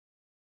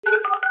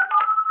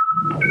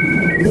Hi,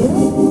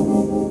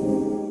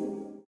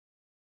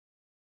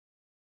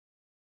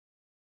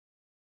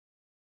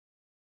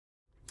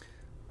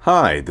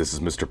 this is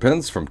Mr.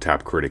 Pence from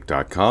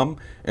TapCritic.com,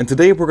 and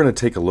today we're going to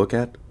take a look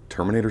at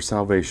Terminator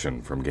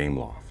Salvation from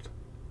Gameloft.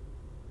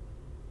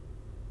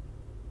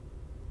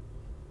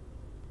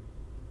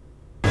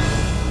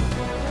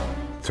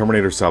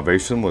 Terminator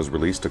Salvation was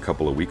released a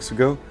couple of weeks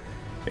ago,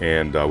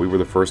 and we were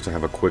the first to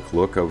have a quick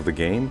look of the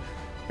game.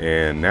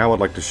 And now I'd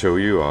like to show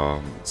you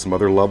some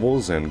other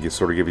levels and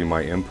sort of give you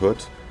my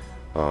input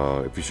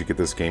if you should get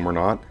this game or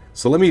not.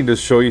 So let me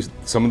just show you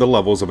some of the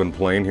levels I've been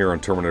playing here on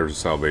Terminator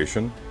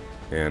Salvation.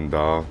 And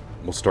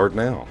we'll start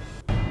now.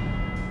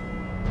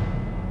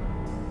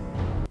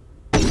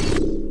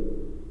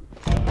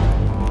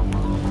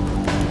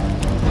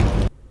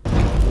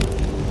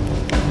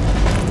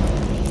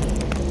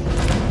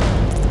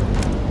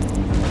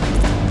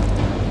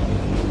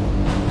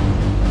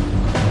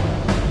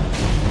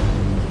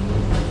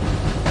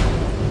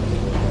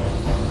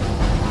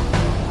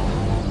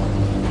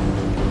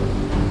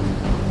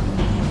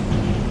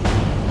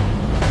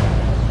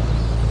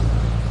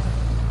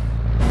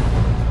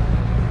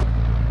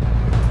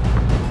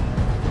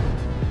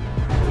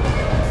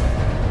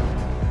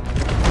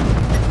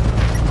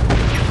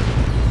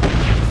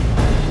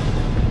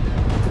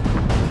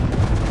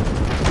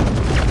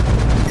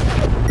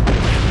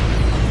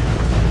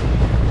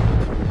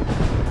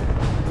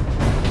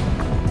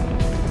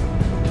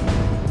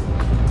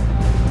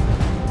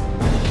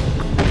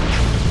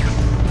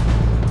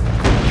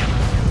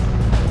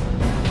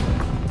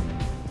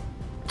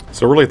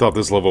 So I really thought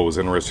this level was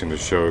interesting to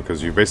show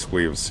because you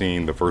basically have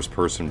seen the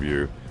first-person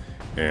view,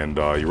 and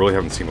you really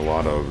haven't seen a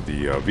lot of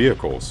the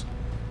vehicles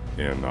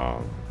in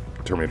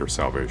Terminator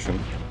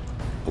Salvation.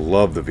 I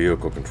love the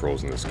vehicle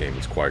controls in this game.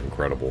 It's quite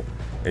incredible.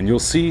 And you'll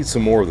see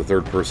some more of the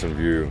third-person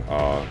view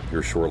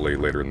here shortly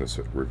later in this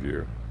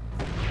review.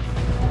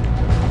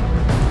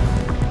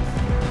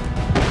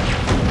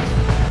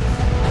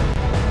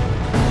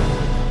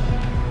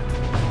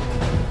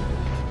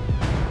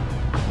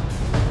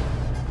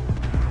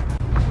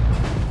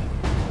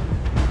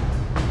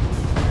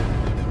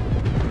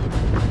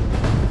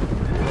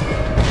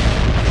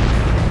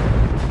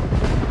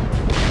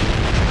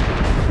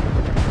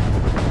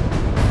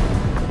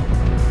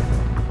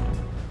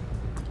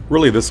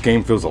 Really, this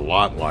game feels a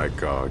lot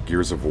like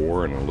Gears of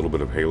War and a little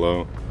bit of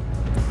Halo.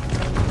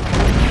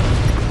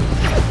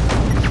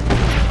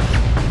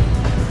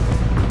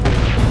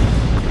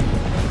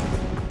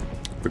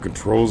 The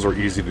controls are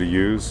easy to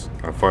use.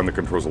 I find the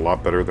controls a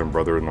lot better than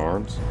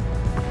Brother-in-Arms.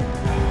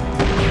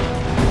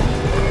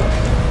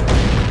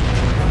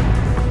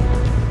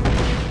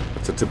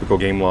 It's a typical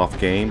Gameloft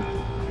game.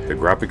 The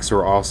graphics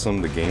are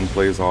awesome, the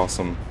gameplay is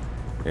awesome,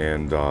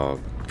 and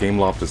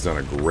Gameloft has done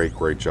a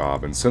great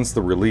job, and since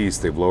the release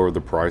they've lowered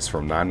the price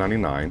from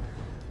 $9.99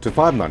 to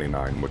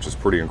 $5.99, which is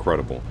pretty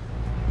incredible.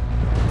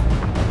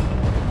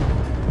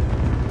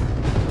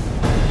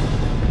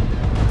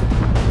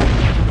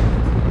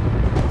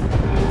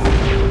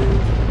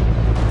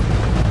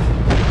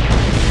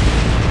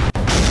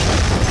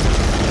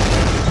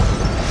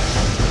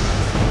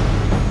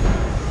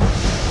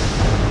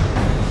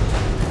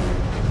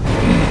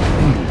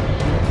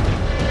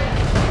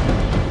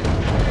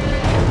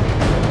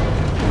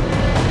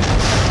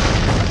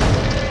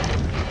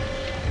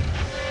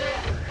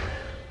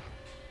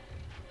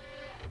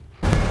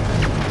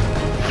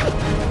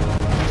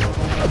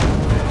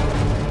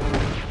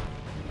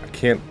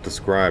 Can't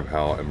describe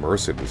how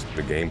immersive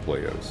the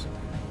gameplay is.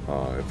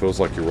 It feels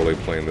like you're really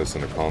playing this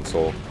in a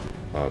console.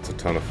 It's a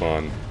ton of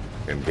fun,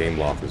 and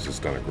Gameloft has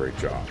just done a great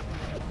job.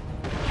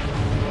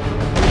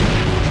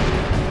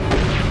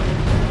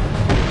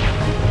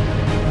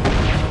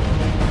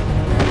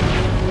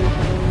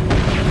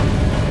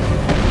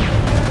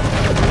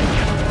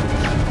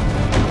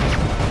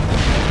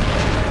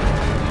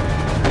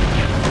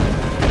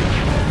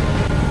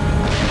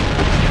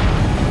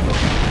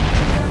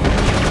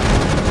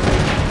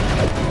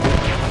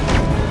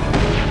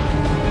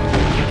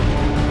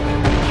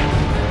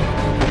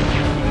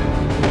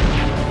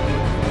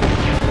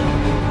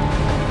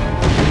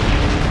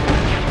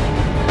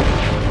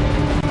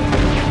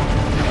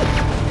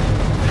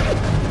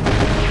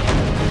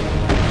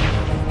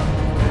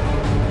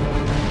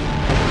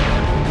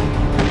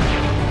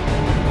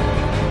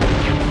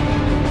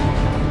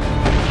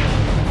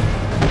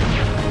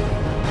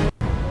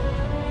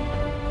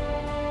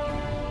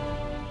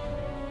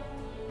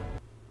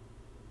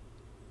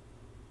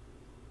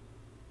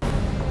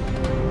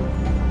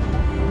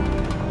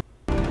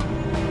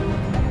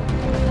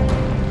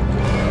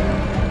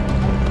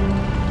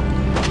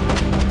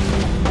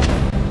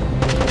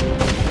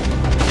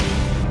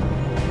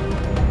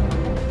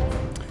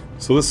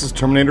 So this is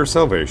Terminator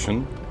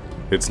Salvation.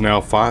 It's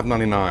now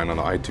 $5.99 on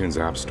the iTunes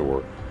App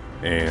Store,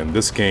 and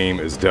this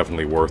game is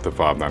definitely worth the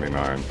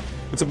 $5.99.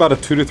 It's about a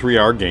 2 to 3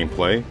 hour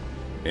gameplay,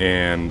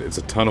 and it's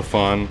a ton of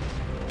fun.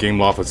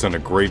 Gameloft has done a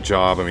great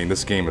job. I mean,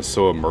 this game is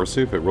so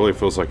immersive. It really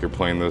feels like you're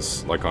playing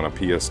this like on a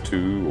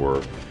PS2,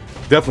 or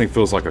definitely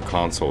feels like a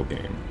console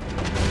game.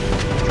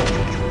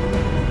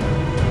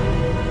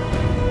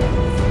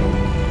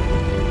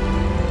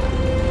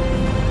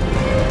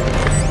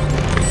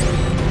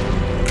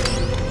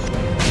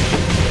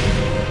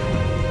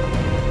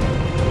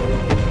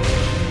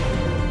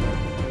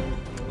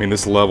 mean,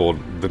 this level,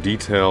 the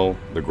detail,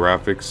 the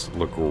graphics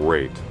look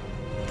great.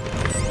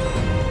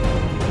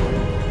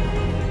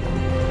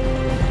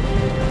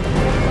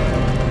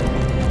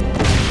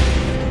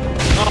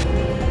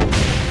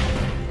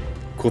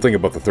 Cool thing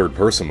about the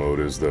third-person mode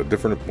is the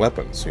different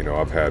weapons. You know,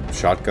 I've had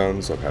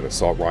shotguns, I've had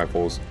assault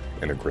rifles,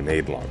 and a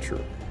grenade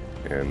launcher.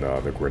 And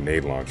the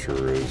grenade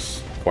launcher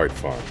is quite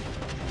fun.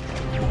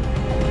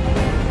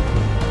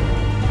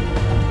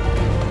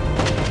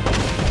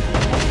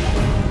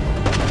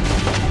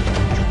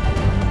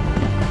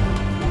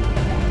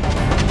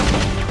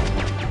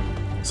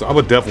 So I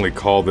would definitely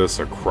call this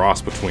a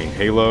cross between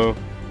Halo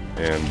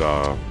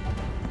and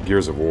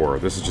Gears of War.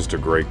 This is just a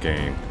great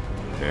game,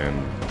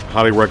 and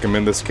highly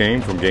recommend this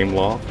game from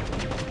Gameloft.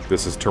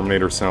 This is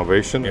Terminator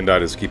Salvation, and I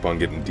just keep on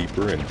getting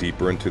deeper and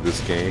deeper into this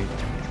game.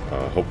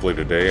 Hopefully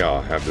today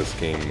I'll have this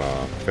game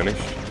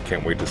finished.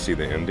 Can't wait to see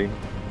the ending.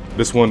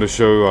 Just wanted to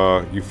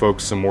show you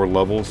folks some more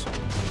levels,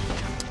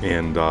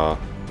 and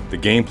the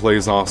gameplay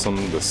is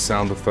awesome, the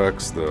sound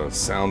effects, the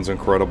sound's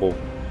incredible,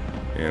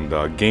 and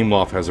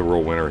Gameloft has a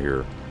real winner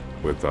here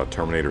with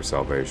Terminator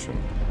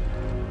Salvation.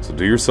 So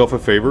do yourself a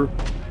favor,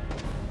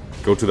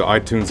 go to the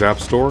iTunes App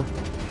Store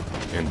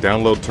and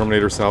download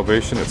Terminator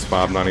Salvation. It's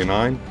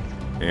 $5.99,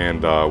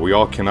 and we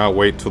all cannot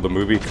wait till the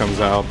movie comes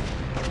out,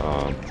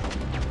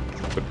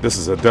 but this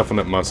is a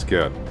definite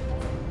must-get.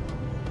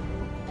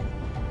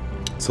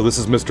 So this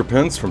is Mr.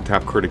 Pence from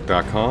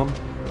TapCritic.com,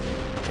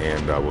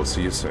 and we'll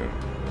see you soon.